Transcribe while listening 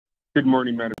Good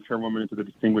morning, Madam Chairwoman, and to the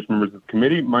distinguished members of the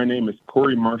committee. My name is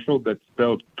Kouri Marshall. That's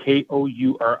spelled Kouri,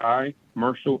 Marshall,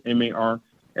 Marshall,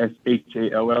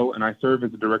 and I serve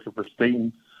as the Director for State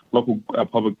and Local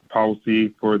Public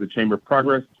Policy for the Chamber of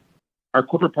Progress. Our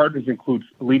corporate partners include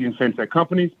leading fintech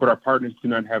companies, but our partners do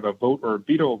not have a vote or a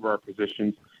veto over our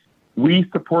positions. We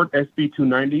support SB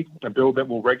 290, a bill that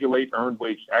will regulate earned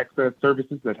wage access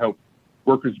services that help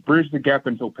workers bridge the gap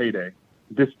until payday.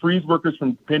 This frees workers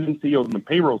from dependency on the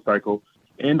payroll cycle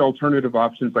and alternative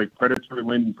options like predatory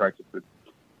lending practices.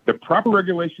 The proper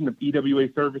regulation of EWA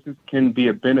services can be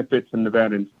a benefit to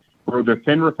Nevadans, where the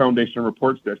FINRA Foundation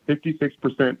reports that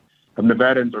 56% of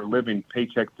Nevadans are living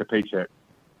paycheck to paycheck.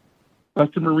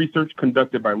 Customer research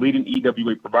conducted by leading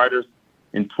EWA providers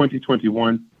in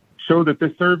 2021 showed that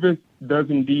this service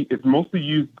is mostly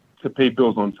used to pay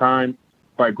bills on time,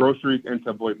 buy groceries, and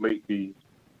to avoid late fees.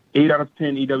 8 out of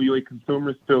 10 EWA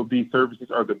consumers feel these services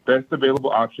are the best available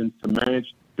options to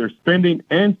manage their spending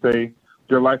and say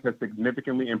their life has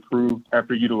significantly improved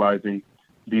after utilizing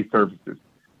these services.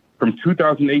 From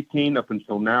 2018 up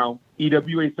until now,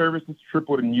 EWA services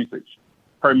tripled in usage,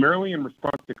 primarily in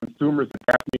response to consumers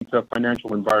adapting to a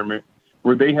financial environment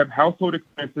where they have household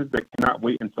expenses that cannot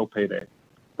wait until payday.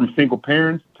 From single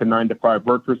parents to 9-to-5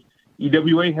 workers,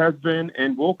 EWA has been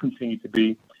and will continue to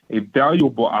be a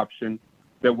valuable option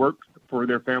that works for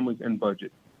their families and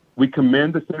budget. We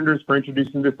commend the senators for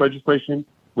introducing this legislation,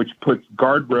 which puts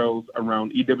guardrails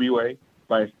around EWA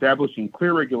by establishing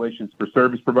clear regulations for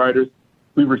service providers.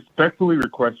 We respectfully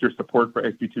request your support for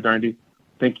SB 290.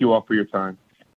 Thank you all for your time.